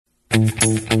This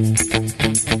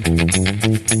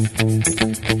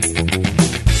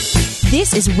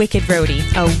is Wicked Rhody,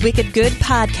 a wicked good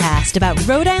podcast about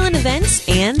Rhode Island events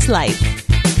and life.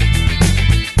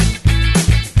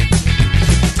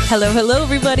 Hello,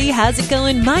 everybody. How's it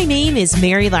going? My name is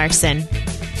Mary Larson.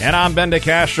 And I'm Ben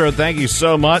DeCastro. Thank you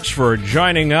so much for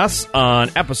joining us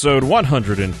on episode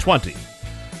 120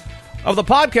 of the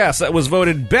podcast that was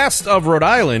voted Best of Rhode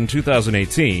Island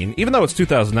 2018. Even though it's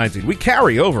 2019, we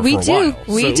carry over for a while.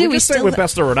 We do. We just stay with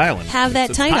Best of Rhode Island. Have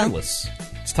that title. Timeless.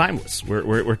 It's timeless.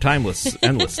 We're timeless,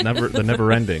 endless,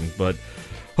 never ending. But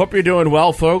hope you're doing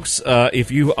well, folks. If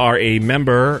you are a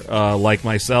member like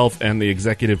myself and the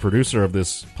executive producer of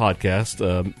this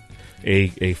podcast,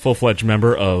 a full-fledged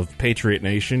member of Patriot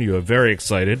Nation, you are very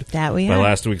excited that we by are.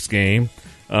 Last week's game.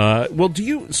 Well, do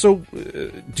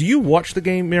you watch the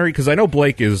game, Mary? Because I know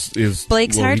Blake is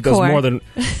Blake's well, hardcore.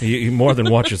 He more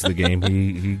than watches the game.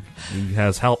 He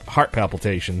has heart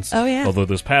palpitations. Oh yeah. Although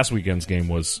this past weekend's game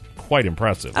was quite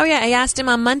impressive. Oh yeah. I asked him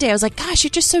on Monday. I was like, "Gosh, you're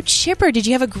just so chipper. Did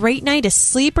you have a great night of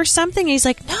sleep or something?" And he's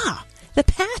like, "Nah. The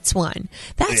Pats won.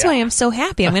 That's why I'm so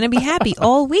happy. I'm going to be happy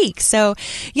all week." So,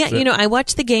 yeah, I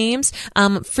watch the games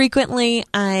frequently.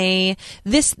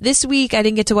 This week I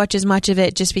didn't get to watch as much of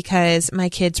it just because my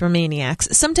kids were maniacs.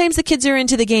 Sometimes the kids are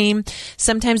into the game.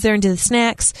 Sometimes they're into the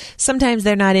snacks. Sometimes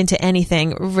they're not into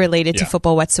anything related to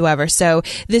football whatsoever. So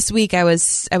this week I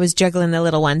was juggling the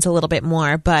little ones a little bit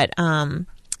more, but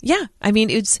yeah, I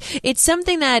mean, it's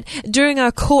something that during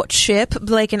our courtship,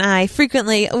 Blake and I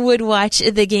frequently would watch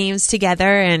the games together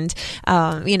and,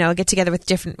 get together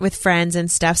with friends and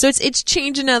stuff. So it's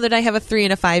changed now that I have a 3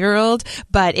 and a 5-year-old,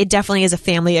 but it definitely is a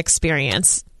family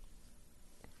experience.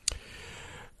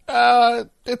 I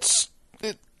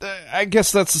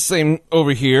guess that's the same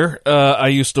over here. I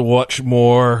used to watch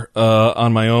more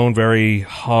on my own, very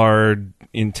hard,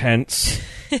 intense,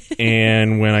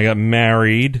 and when I got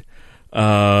married,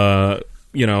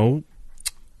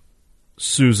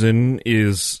 Susan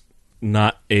is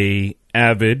not a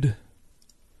avid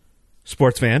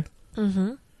sports fan.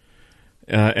 Mm-hmm.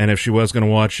 And if she was going to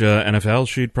watch NFL,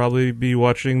 she'd probably be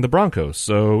watching the Broncos.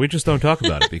 So we just don't talk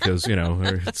about it because,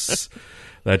 it's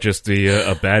that's just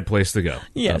a bad place to go.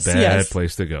 Yes, a bad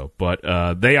place to go.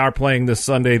 But they are playing this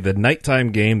Sunday, the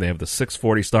nighttime game. They have the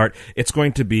 6:40 start. It's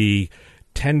going to be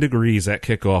 10 degrees at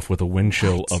kickoff with a wind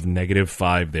chill of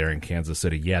 -5 there in Kansas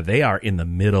City. Yeah, they are in the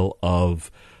middle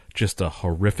of just a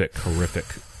horrific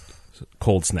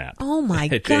cold snap. Oh, my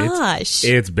gosh.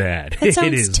 It's bad. That sounds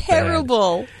it is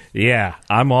terrible. Bad. Yeah,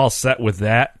 I'm all set with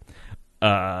that.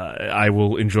 I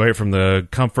will enjoy it from the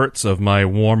comforts of my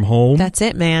warm home. That's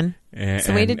it, man. It's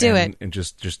the way to do it. And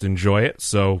just enjoy it.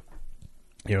 So,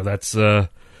 that's...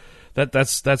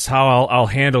 That's how I'll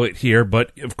handle it here.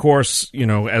 But of course,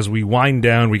 as we wind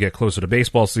down, we get closer to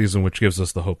baseball season, which gives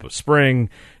us the hope of spring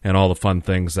and all the fun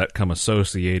things that come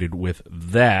associated with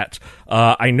that.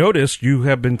 I noticed you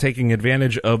have been taking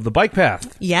advantage of the bike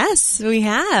path. Yes, we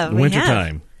have.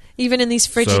 Wintertime. Even in these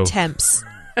frigid temps.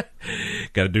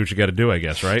 Got to do what you got to do, I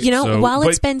guess, right? While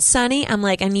it's been sunny, I'm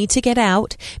like, I need to get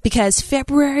out because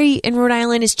February in Rhode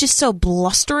Island is just so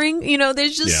blustering.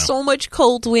 There's just so much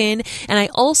cold wind. And I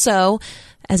also,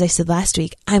 as I said last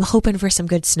week, I'm hoping for some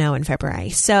good snow in February.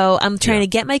 So I'm trying to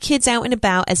get my kids out and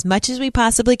about as much as we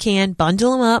possibly can,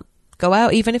 bundle them up. Go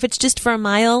out, even if it's just for a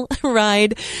mile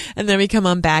ride, and then we come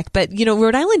on back. But,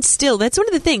 Rhode Island still, that's one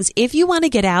of the things. If you want to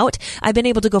get out, I've been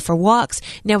able to go for walks.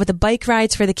 Now with the bike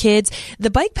rides for the kids,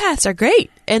 the bike paths are great,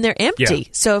 and they're empty. Yeah.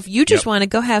 So if you just want to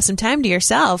go have some time to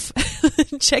yourself,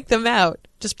 check them out.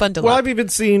 Just bundle up. I've even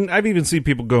seen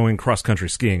people going cross-country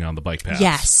skiing on the bike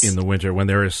paths in the winter when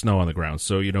there is snow on the ground.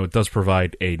 So, it does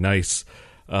provide a nice,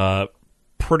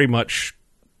 pretty much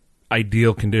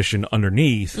ideal condition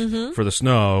underneath for the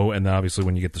snow, and obviously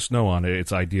when you get the snow on it,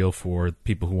 it's ideal for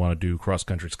people who want to do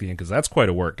cross-country skiing because that's quite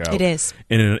a workout. It is.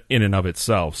 In and of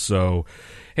itself. So,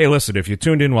 hey, listen, if you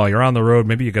tuned in while you're on the road,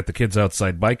 maybe you got the kids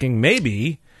outside biking,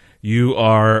 maybe you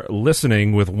are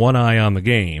listening with one eye on the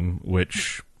game,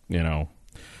 which, I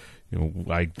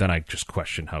just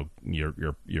question how your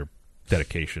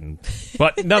dedication.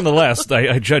 But nonetheless,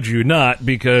 I judge you not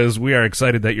because we are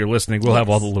excited that you're listening. We'll have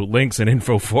all the links and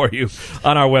info for you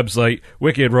on our website,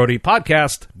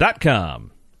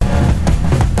 wickedroadypodcast.com.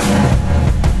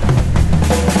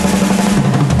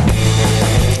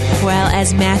 Well,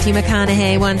 as Matthew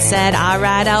McConaughey once said, all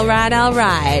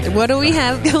right. What do we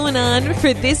have going on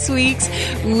for this week's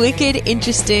Wicked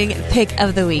Interesting Pick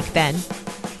of the Week, Ben?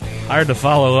 Hard to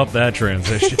follow up that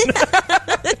transition.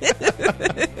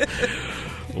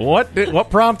 What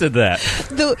prompted that?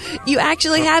 You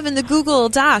actually have in the Google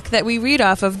Doc that we read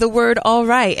off of the word "all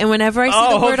right," and whenever I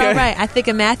see the word "all right," I think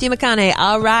of Matthew McConaughey.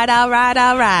 All right, all right,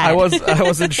 all right. I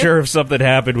wasn't sure if something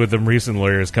happened with him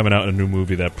recently or is coming out in a new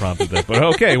movie that prompted that. But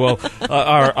okay, well,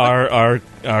 our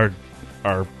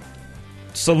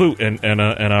salute and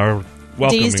our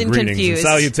welcoming Dazed and greetings confused. and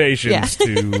salutations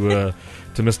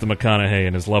to Mr. McConaughey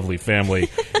and his lovely family.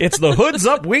 It's the Hoods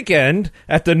Up weekend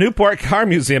at the Newport Car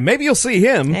Museum. Maybe you'll see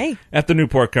him at the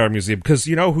Newport Car Museum, because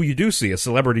you know who you do see, a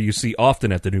celebrity you see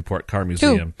often at the Newport Car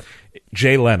Museum. Who?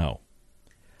 Jay Leno.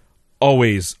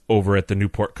 Always over at the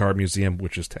Newport Car Museum,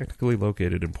 which is technically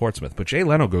located in Portsmouth. But Jay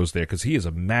Leno goes there because he is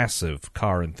a massive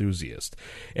car enthusiast,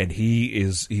 and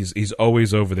he's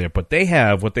always over there. But they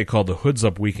have what they call the Hoods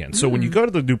Up weekend. So when you go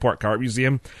to the Newport Car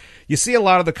Museum, you see a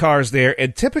lot of the cars there,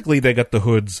 and typically they got the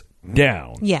hoods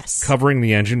down, covering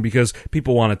the engine, because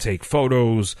people want to take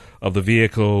photos of the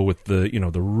vehicle with the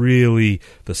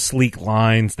the sleek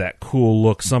lines, that cool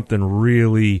look, something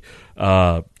really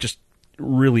just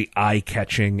really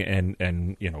eye-catching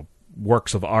and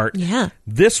works of art. Yeah.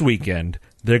 This weekend,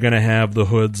 they're going to have the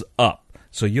hoods up.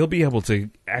 So you'll be able to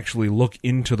actually look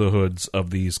into the hoods of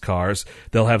these cars.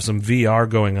 They'll have some VR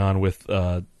going on with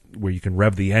where you can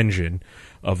rev the engine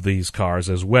of these cars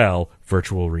as well,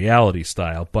 virtual reality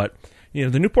style. But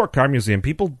the Newport Car Museum,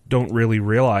 people don't really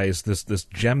realize this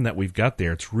gem that we've got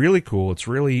there. It's really cool. It's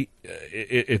really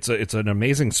it's an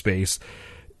amazing space.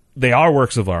 They are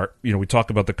works of art. We talk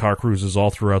about the car cruises all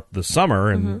throughout the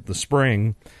summer and the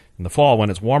spring and the fall when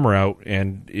it's warmer out.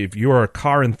 And if you're a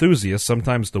car enthusiast,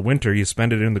 sometimes the winter you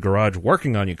spend it in the garage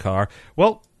working on your car.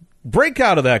 Well, break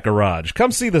out of that garage.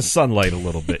 Come see the sunlight a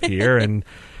little bit here and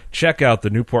check out the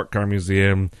Newport Car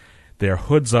Museum, their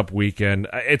Hoods Up weekend.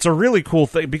 It's a really cool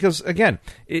thing because, again,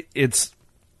 it's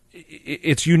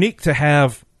unique to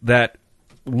have that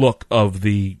look of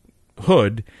the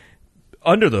hood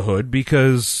under the hood,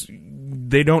 because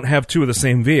they don't have two of the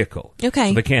same vehicle. Okay.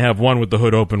 So they can't have one with the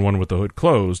hood open, one with the hood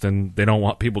closed, and they don't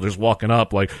want people just walking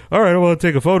up like, all right, I want to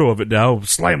take a photo of it now,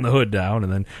 slam the hood down,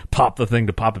 and then pop the thing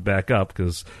to pop it back up,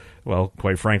 because, well,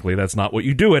 quite frankly, that's not what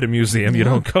you do at a museum. You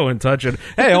don't go and touch it.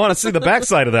 Hey, I want to see the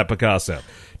backside of that Picasso.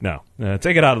 No.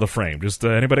 Take it out of the frame. Just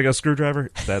anybody got a screwdriver?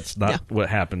 That's not what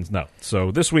happens. No. So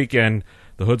this weekend,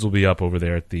 the hoods will be up over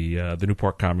there at the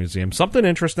Newport Car Museum. Something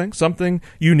interesting, something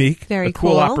unique, very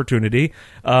cool opportunity.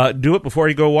 Do it before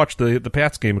you go watch the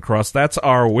Pats game across. That's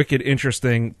our wicked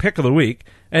interesting pick of the week.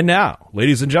 And now,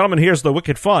 ladies and gentlemen, here's the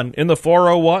wicked fun in the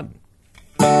 401.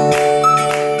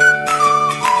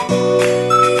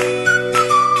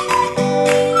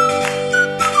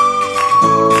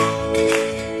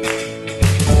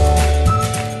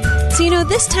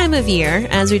 This time of year,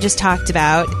 as we just talked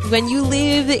about, when you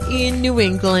live in New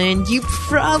England, you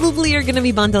probably are going to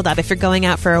be bundled up. If you're going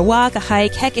out for a walk, a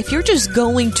hike, heck, if you're just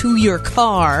going to your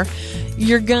car,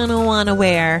 you're going to want to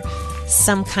wear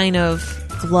some kind of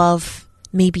glove,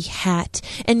 maybe hat,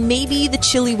 and maybe the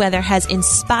chilly weather has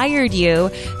inspired you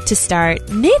to start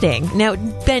knitting. Now,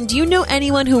 Ben, do you know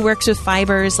anyone who works with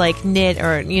fibers like knit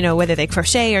or, whether they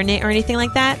crochet or knit or anything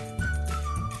like that?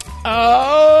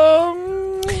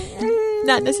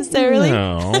 Not necessarily.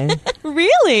 No.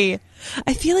 Really?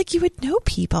 I feel like you would know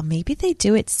people. Maybe they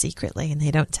do it secretly and they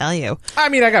don't tell you. I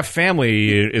mean, I got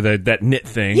family that knit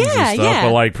things and stuff,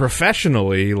 but like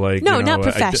professionally, like no, not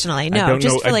professionally.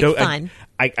 Just for fun.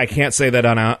 I can't say that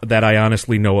I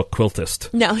honestly know a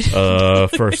quiltist. No.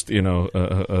 First,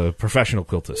 a professional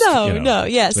quiltist. No,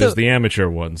 yeah. There's the amateur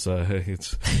ones.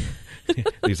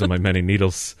 These are my many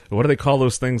needles. What do they call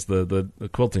those things? The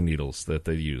quilting needles that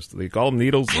they use. Do they call them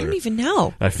needles? I don't even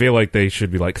know. I feel like they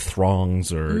should be like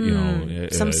throngs or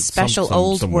some special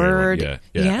old word.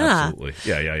 Absolutely.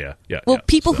 Yeah. Well,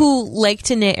 people who like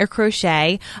to knit or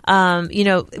crochet, when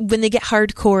they get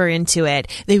hardcore into it,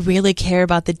 they really care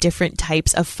about the different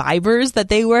types of fibers that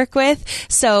they work with.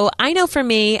 So I know for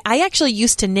me, I actually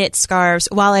used to knit scarves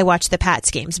while I watched the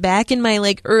Pats games back in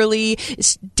my early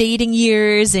dating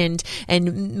years and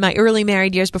my early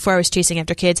married years before I was chasing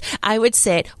after kids. I would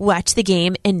sit, watch the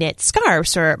game, and knit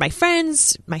scarves for my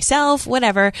friends, myself,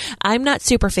 whatever. I'm not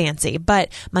super fancy,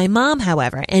 but my mom,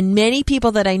 however, and many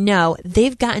people that I know,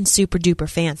 they've gotten super duper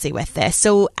fancy with this.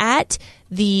 So at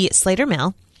the Slater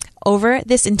Mill, over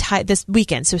this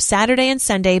weekend, so Saturday and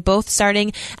Sunday, both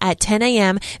starting at 10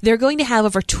 a.m., they're going to have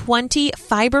over 20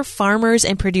 fiber farmers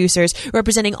and producers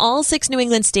representing all 6 New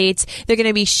England states. They're going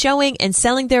to be showing and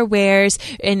selling their wares,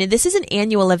 and this is an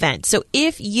annual event. So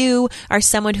if you are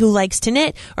someone who likes to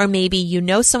knit, or maybe you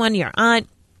know someone, your aunt,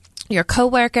 your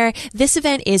coworker, this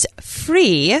event is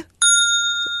free.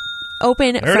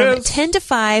 open from 10 to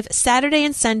 5, Saturday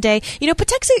and Sunday. You know,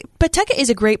 Pawtucket is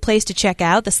a great place to check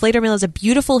out. The Slater Mill is a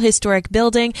beautiful historic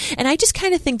building, and I just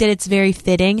kind of think that it's very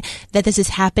fitting that this is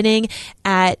happening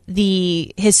at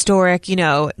the historic, you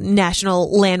know,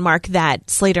 national landmark that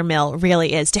Slater Mill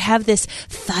really is, to have this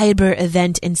fiber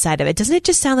event inside of it. Doesn't it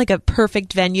just sound like a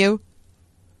perfect venue?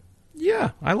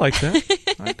 Yeah, I like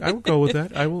that. I will go with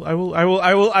that. I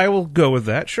will go with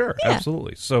that. Sure, yeah.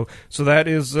 Absolutely. So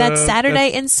that's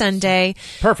Saturday and Sunday.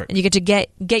 Perfect. And you get to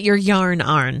get your yarn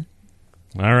on.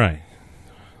 All right.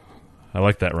 I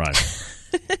like that rhyme.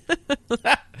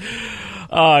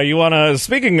 You want to?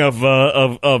 Speaking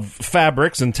of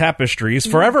fabrics and tapestries,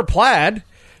 Forever Plaid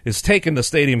is taking the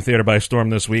Stadium Theater by storm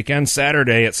this weekend.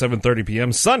 Saturday at 7:30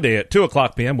 p.m., Sunday at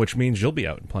 2:00 p.m., which means you'll be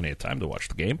out in plenty of time to watch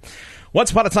the game. Once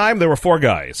upon a time, there were 4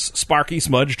 guys, Sparky,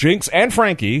 Smudge, Jinx, and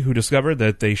Frankie, who discovered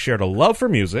that they shared a love for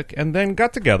music and then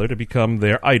got together to become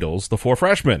their idols, the 4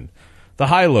 Freshmen, the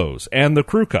High-Lows, and the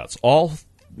Crew Cuts. All,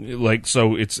 like,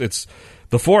 so it's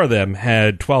the 4 of them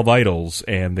had 12 idols,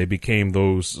 and they became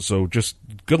those. So just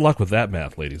good luck with that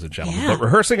math, ladies and gentlemen. Yeah. But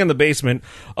rehearsing in the basement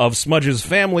of Smudge's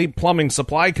family plumbing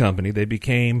supply company, they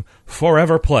became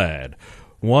Forever Plaid.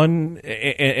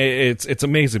 It's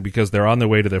amazing because they're on their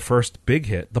way to their first big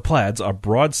hit. The Plaids are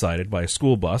broadsided by a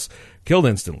school bus, killed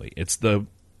instantly.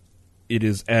 It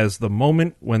is as the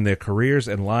moment when their careers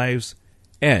and lives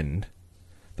end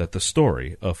that the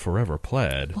story of Forever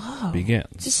Plaid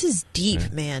begins. This is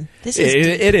deep, man. This is deep.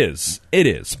 It is. It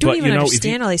is. Don't even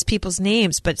understand all these people's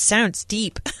names, but it sounds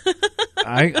deep.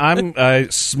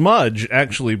 I'm Smudge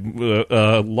actually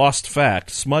lost fact.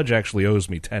 Smudge actually owes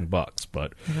me $10,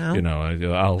 but you know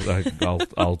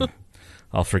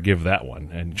I'll forgive that one.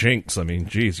 And Jinx, I mean,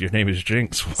 geez, your name is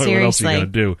Jinx. What else are you gonna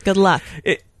do? Good luck.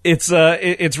 It's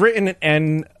written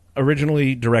and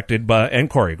originally directed by and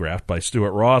choreographed by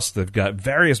Stuart Ross. They've got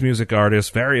various music artists,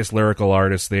 various lyrical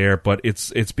artists there, but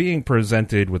it's being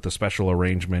presented with a special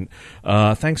arrangement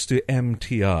thanks to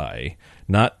MTI,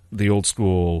 not the old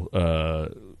school.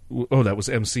 That was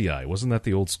MCI. Wasn't that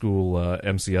the old school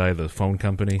MCI, the phone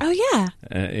company? Oh yeah,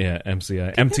 yeah,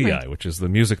 MTI, which is the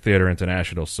Music Theater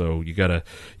International. So you gotta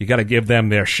give them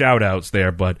their shout outs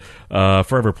there. But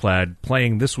Forever Plaid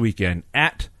playing this weekend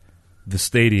at the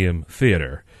Stadium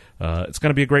Theater. It's going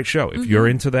to be a great show. If you're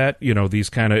into that, you know, these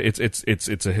kind of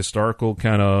it's a historical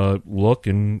kind of look,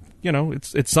 and you know,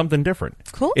 it's something different.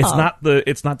 Cool. It's not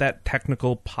that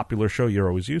technical popular show you're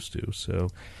always used to. So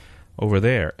over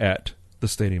there at the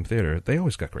Stadium Theater, they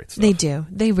always got great stuff. They do.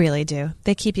 They really do.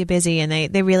 They keep you busy, and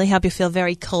they really help you feel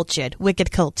very cultured,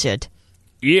 wicked cultured.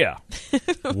 Yeah.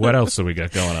 What else have we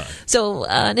got going on? So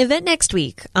an event next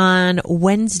week on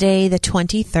Wednesday the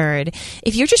 23rd.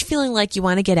 If you're just feeling like you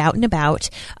want to get out and about,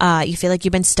 you feel like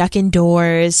you've been stuck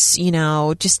indoors, you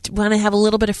know, just want to have a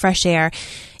little bit of fresh air.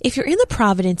 If you're in the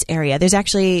Providence area, there's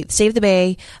actually Save the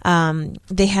Bay.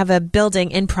 They have a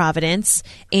building in Providence,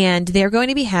 and they're going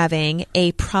to be having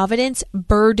a Providence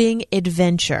birding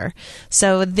adventure.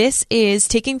 So this is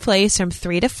taking place from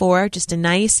 3 to 4, just a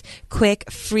nice,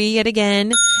 quick, free yet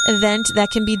again event that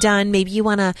can be done. Maybe you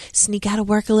want to sneak out of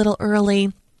work a little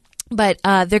early. But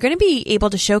they're going to be able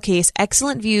to showcase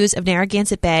excellent views of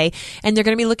Narragansett Bay, and they're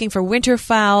going to be looking for winter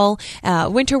waterfowl,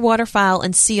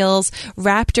 and seals.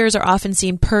 Raptors are often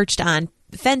seen perched on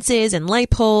fences and light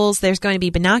poles. There's going to be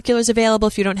binoculars available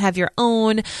if you don't have your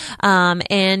own.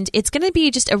 And it's going to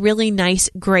be just a really nice,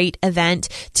 great event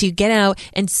to get out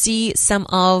and see some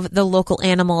of the local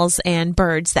animals and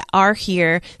birds that are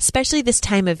here, especially this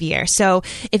time of year. So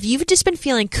if you've just been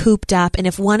feeling cooped up, and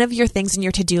if one of your things in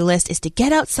your to-do list is to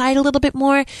get outside a little bit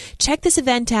more, check this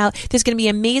event out. There's going to be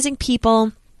amazing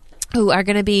people who are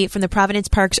going to be from the Providence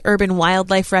Parks Urban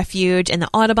Wildlife Refuge and the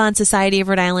Audubon Society of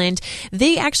Rhode Island.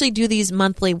 They actually do these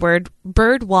monthly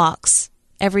bird walks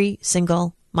every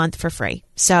single month for free.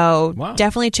 So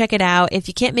Definitely check it out. If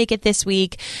you can't make it this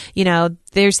week, you know,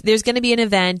 there's going to be an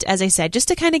event, as I said, just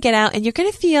to kind of get out, and you're going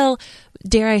to feel,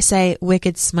 dare I say,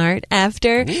 wicked smart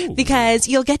after. Ooh. Because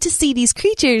you'll get to see these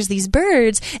creatures, these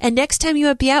birds, and next time you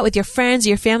might be out with your friends or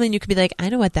your family, and you could be like, I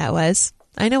know what that was.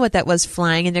 I know what that was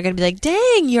flying, and they're going to be like,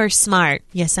 dang, you're smart.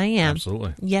 Yes, I am.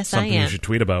 Absolutely. Yes, Something I am. You should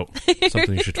tweet about.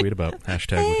 Something you should tweet about.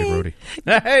 Hashtag Wicked Rhody.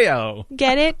 Hey-o.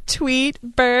 Get it? Tweet,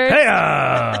 bird.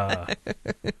 Hey-o.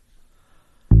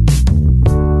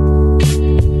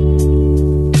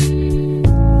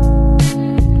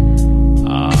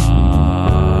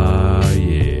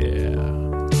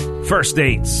 Yeah. First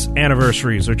dates,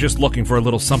 anniversaries, or just looking for a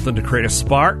little something to create a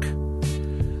spark?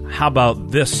 How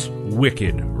about this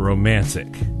wicked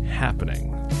romantic happening?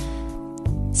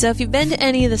 So if you've been to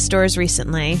any of the stores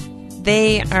recently,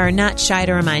 they are not shy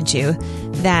to remind you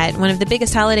that one of the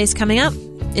biggest holidays coming up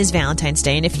is Valentine's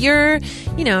Day. And if you're,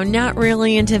 not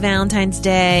really into Valentine's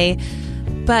Day,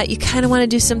 but you kind of want to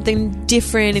do something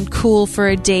different and cool for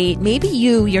a date, maybe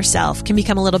you yourself can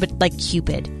become a little bit like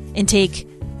Cupid and take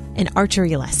an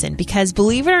archery lesson, because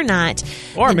believe it or not...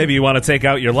 Or maybe you want to take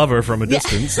out your lover from a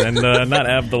distance and not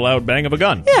have the loud bang of a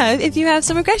gun. Yeah, if you have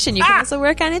some aggression, you can also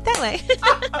work on it that way.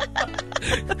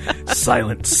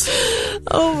 Silence.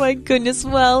 Oh my goodness.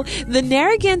 Well, the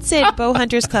Narragansett Bow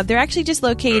Hunters Club, they're actually just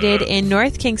located in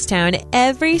North Kingstown.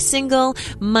 Every single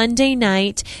Monday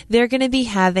night, they're going to be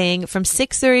having from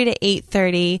 6:30 to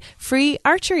 8:30 free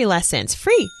archery lessons.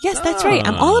 Free. Yes, that's right.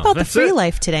 I'm all about the free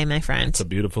life today, my friend. It's a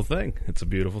beautiful thing. It's a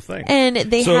beautiful thing. And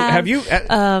they have you,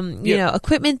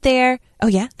 equipment there. Oh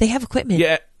yeah, they have equipment.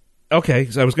 Yeah. Okay.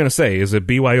 So I was going to say, is it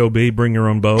BYOB, bring your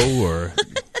own bow, or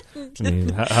I mean,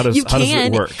 how does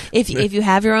it work? If you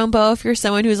have your own bow, if you're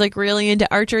someone who's like really into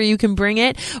archery, you can bring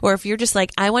it. Or if you're just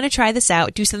like, I want to try this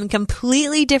out, do something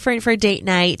completely different for date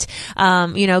night,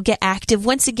 get active.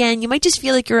 Once again, you might just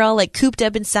feel like you're all like cooped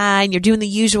up inside and you're doing the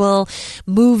usual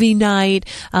movie night,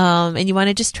 and you want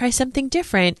to just try something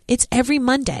different. It's every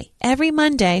Monday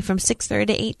from 6:30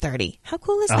 to 8:30. How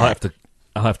cool is that?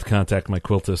 I'll have to contact my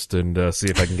quiltist and see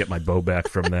if I can get my bow back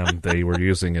from them. They were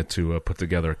using it to put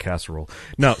together a casserole.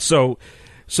 No, so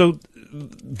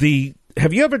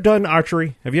have you ever done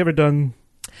archery? Have you ever done,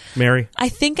 Mary? I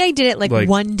think I did it like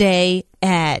one day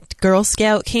at Girl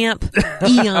Scout camp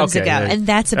eons ago, and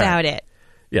that's about it.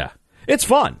 Yeah, it's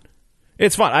fun.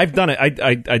 It's fun. I've done it.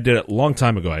 I did it a long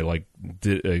time ago.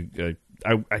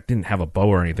 I didn't have a bow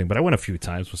or anything, but I went a few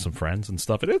times with some friends and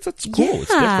stuff. It's cool. Yeah. It's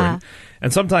different.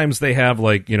 And sometimes they have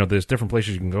there's different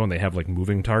places you can go and they have like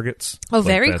moving targets. Oh,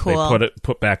 very cool. They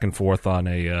put back and forth on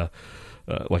a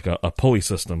pulley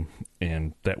system,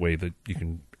 and that way that you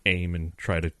can aim and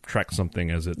try to track something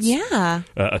as it's a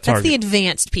target. That's the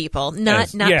advanced people, not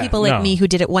people like me who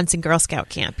did it once in Girl Scout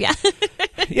camp. Yeah.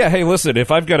 Yeah, hey, listen,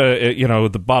 if I've got to,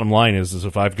 the bottom line is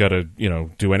if I've got to,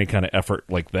 do any kind of effort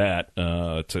like that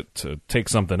to take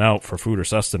something out for food or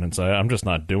sustenance, I'm just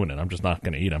not doing it. I'm just not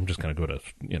going to eat. I'm just going to go to,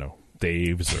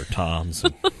 Dave's or Tom's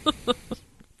and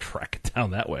track it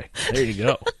down that way. There you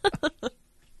go.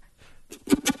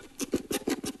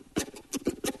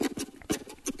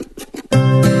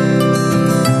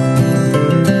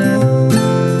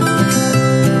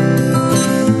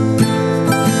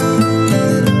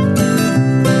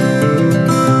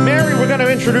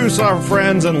 Introduce our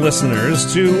friends and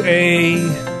listeners to a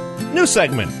new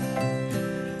segment.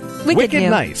 Wicked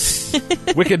Nice.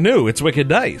 Wicked new. It's Wicked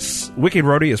Nice. Wicked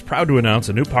Rhody is proud to announce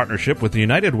a new partnership with the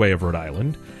United Way of Rhode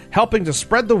Island, helping to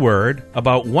spread the word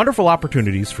about wonderful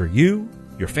opportunities for you,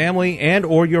 your family, and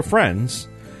or your friends,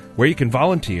 where you can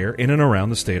volunteer in and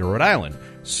around the state of Rhode Island.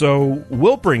 So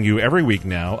we'll bring you every week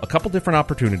now a couple different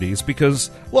opportunities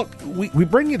because, look, we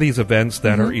bring you these events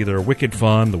that are either wicked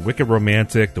fun, the wicked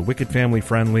romantic, the wicked family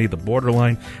friendly, the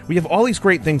borderline. We have all these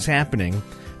great things happening,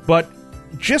 but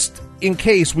just in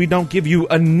case we don't give you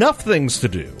enough things to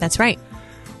do. That's right.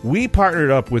 We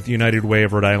partnered up with United Way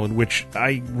of Rhode Island, which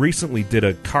I recently did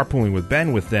a carpooling with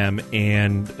Ben with them,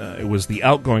 and it was the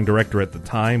outgoing director at the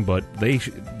time, but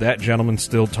that gentleman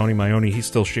still, Tony Maione, he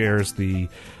still shares the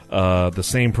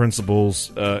same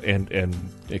principles and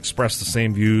express the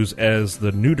same views as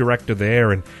the new director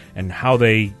there, and how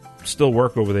they still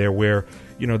work over there, where,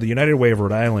 the United Way of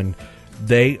Rhode Island,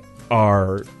 they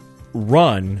are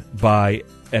run by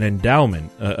an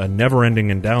endowment, a never-ending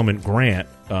endowment grant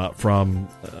from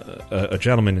a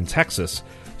gentleman in Texas.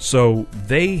 So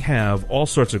they have all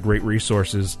sorts of great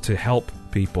resources to help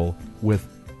people with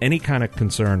any kind of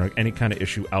concern or any kind of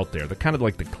issue out there. They're kind of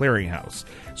like the clearinghouse.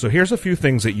 So here's a few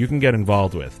things that you can get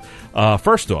involved with.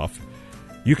 First off,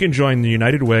 you can join the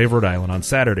United Way of Rhode Island on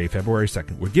Saturday, February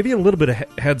 2nd. We'll give you a little bit of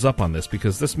heads up on this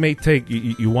because this may take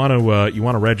you want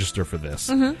to register for this.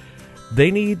 Mm-hmm.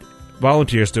 They need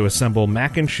volunteers to assemble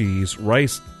mac and cheese,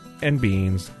 rice and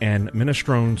beans, and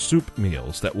minestrone soup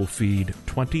meals that will feed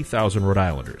 20,000 Rhode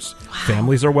Islanders. Wow.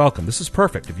 Families are welcome. This is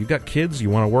perfect. If you've got kids,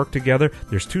 you want to work together,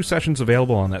 there's 2 sessions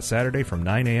available on that Saturday from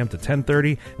 9 a.m. to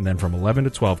 10:30, and then from 11 to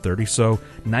 12:30. So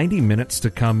 90 minutes to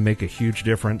come make a huge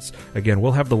difference. Again,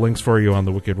 we'll have the links for you on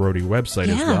the Wicked Rhody website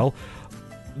as well.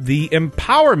 the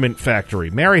Empowerment Factory.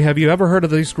 Mary, have you ever heard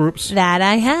of these groups? That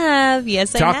I have.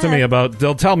 Yes, I have.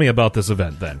 Tell me about this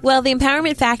event then. Well, the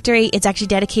Empowerment Factory, it's actually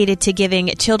dedicated to giving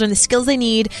children the skills they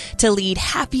need to lead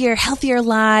happier, healthier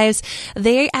lives.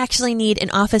 They actually need an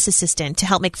office assistant to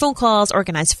help make phone calls,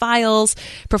 organize files,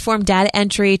 perform data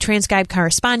entry, transcribe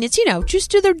correspondence,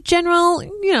 just do the general,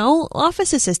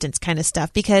 office assistance kind of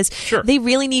stuff, because they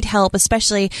really need help,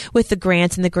 especially with the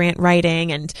grants and the grant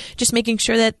writing and just making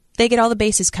sure that they get all the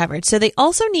bases covered. So they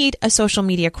also need a social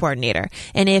media coordinator.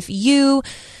 And if you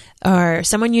or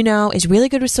someone you know is really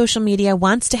good with social media,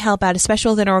 wants to help out,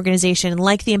 especially with an organization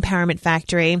like the Empowerment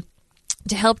Factory,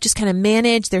 to help just kind of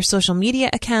manage their social media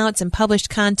accounts and published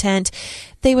content,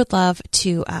 they would love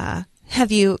to have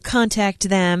you contact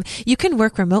them. You can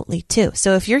work remotely too.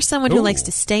 So if you're someone who likes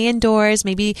to stay indoors,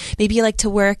 maybe you like to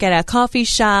work at a coffee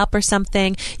shop or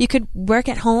something, you could work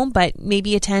at home, but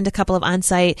maybe attend a couple of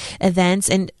on-site events.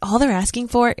 And all they're asking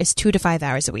for is 2 to 5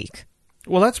 hours a week.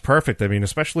 Well, that's perfect. I mean,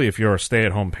 especially if you're a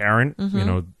stay-at-home parent,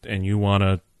 and you want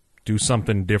to do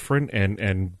something different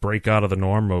and break out of the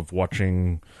norm of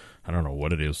watching, I don't know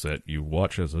what it is that you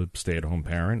watch as a stay-at-home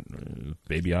parent,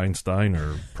 Baby Einstein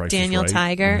or Price Daniel is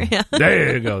Right. Tiger. Yeah.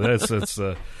 There you go. That's.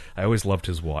 I always loved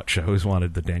his watch. I always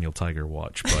wanted the Daniel Tiger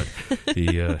watch, but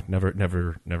he never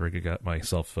got my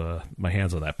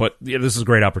hands on that. But yeah, this is a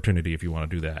great opportunity if you want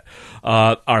to do that.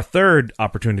 Our third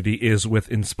opportunity is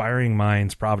with Inspiring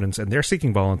Minds Providence, and they're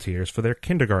seeking volunteers for their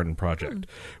kindergarten project,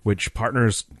 which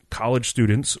partners college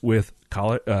students with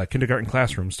kindergarten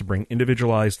classrooms to bring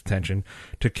individualized attention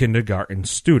to kindergarten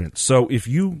students. So if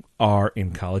you are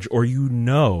in college or you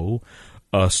know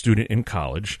a student in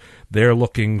college, they're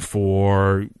looking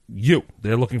for you.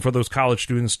 They're looking for those college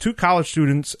students. 2 college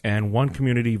students and 1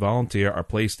 community volunteer are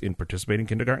placed in participating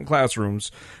kindergarten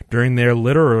classrooms during their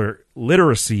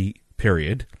literacy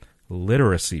period.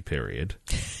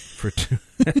 For 2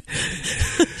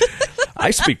 I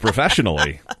speak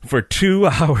professionally for 2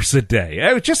 hours a day.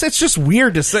 It's just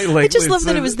weird to say. Like, I just love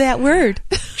that it was that word.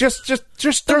 Just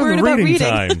during the reading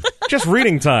time. Just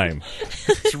reading time.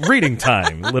 It's reading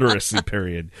time. Literacy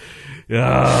period.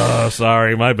 Oh,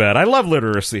 sorry, my bad. I love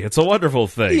literacy. It's a wonderful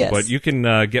thing. Yes. But you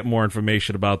can get more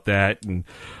information about that. And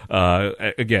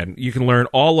again, you can learn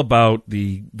all about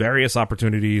the various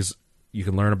opportunities. You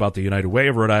can learn about the United Way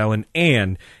of Rhode Island,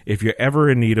 and if you're ever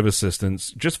in need of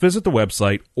assistance, just visit the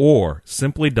website or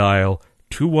simply dial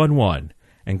 211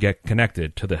 and get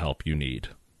connected to the help you need.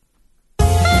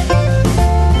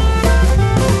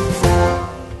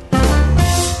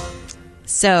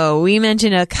 So we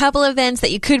mentioned a couple events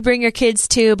that you could bring your kids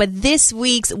to, but this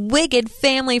week's wicked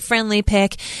family-friendly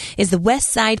pick is the West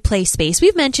Side Play Space.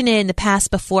 We've mentioned it in the past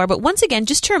before, but once again,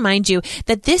 just to remind you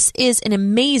that this is an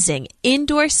amazing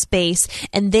indoor space,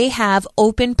 and they have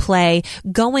open play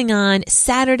going on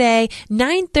Saturday,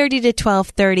 9:30 to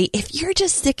 12:30. If you're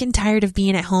just sick and tired of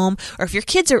being at home, or if your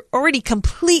kids are already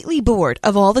completely bored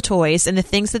of all the toys and the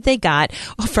things that they got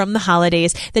from the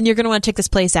holidays, then you're going to want to check this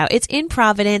place out. It's in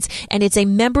Providence, and it's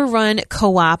a member-run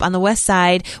co-op on the west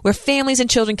side where families and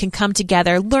children can come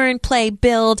together, learn, play,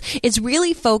 build. It's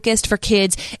really focused for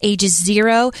kids ages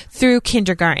 0 through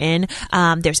kindergarten.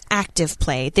 There's active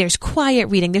play, there's quiet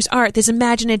reading, there's art, there's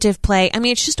imaginative play. I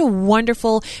mean, it's just a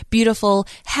wonderful, beautiful,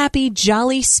 happy,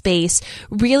 jolly space,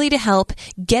 really to help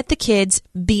get the kids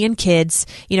being kids,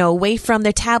 away from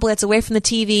their tablets, away from the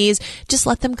TVs. Just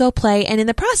let them go play. And in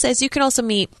the process, you can also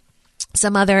meet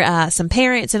some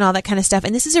parents and all that kind of stuff.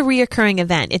 And this is a reoccurring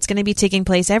event. It's going to be taking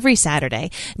place every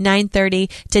Saturday, 9:30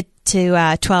 to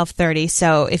 12:30.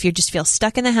 So if you just feel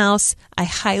stuck in the house, I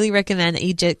highly recommend that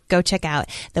you just go check out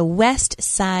the West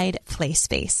Side Play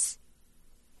Space.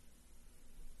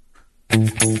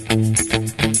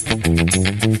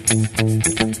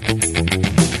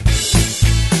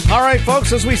 All right,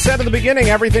 folks, as we said in the beginning,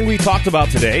 everything we talked about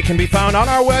today can be found on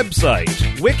our website,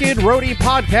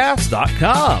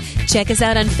 wickedrhodypodcast.com. Check us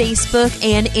out on Facebook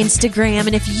and Instagram.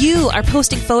 And if you are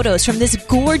posting photos from this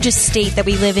gorgeous state that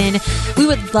we live in, we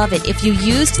would love it if you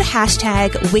used the hashtag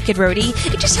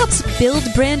WickedRhody. It just helps build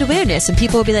brand awareness, and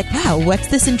people will be like, wow, what's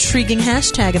this intriguing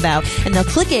hashtag about? And they'll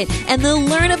click it, and they'll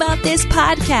learn about this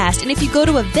podcast. And if you go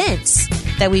to events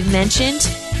that we've mentioned,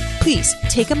 please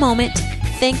take a moment,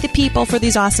 thank the people for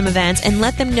these awesome events, and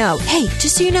let them know, hey,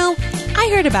 just so you know, I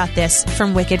heard about this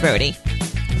from Wicked Rhody.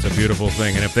 It's a beautiful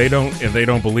thing. And if they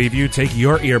don't believe you, take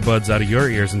your earbuds out of your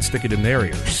ears and stick it in their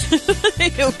ears.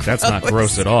 That's not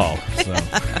gross at all. So.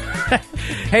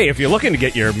 Hey, if you're looking to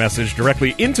get your message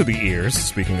directly into the ears,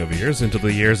 speaking of ears, into the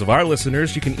ears of our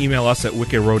listeners, you can email us at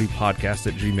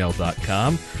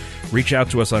wickedroadypodcast@gmail.com. Reach out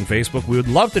to us on Facebook. We would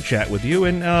love to chat with you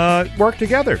and work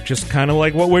together, just kind of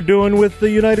like what we're doing with the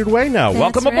United Way now.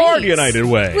 Welcome aboard, United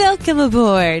Way. Welcome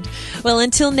aboard. Well,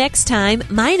 until next time,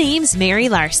 my name's Mary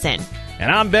Larson.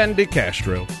 And I'm Ben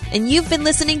DeCastro. And you've been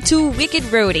listening to Wicked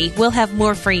Rhody. We'll have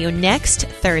more for you next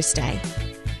Thursday.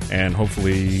 And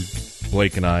hopefully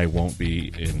Blake and I won't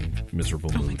be in miserable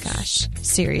moods. Oh, my gosh.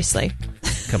 Seriously.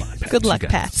 Come on, Pat. Good luck,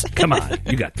 Pat. Come on.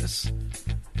 You got this.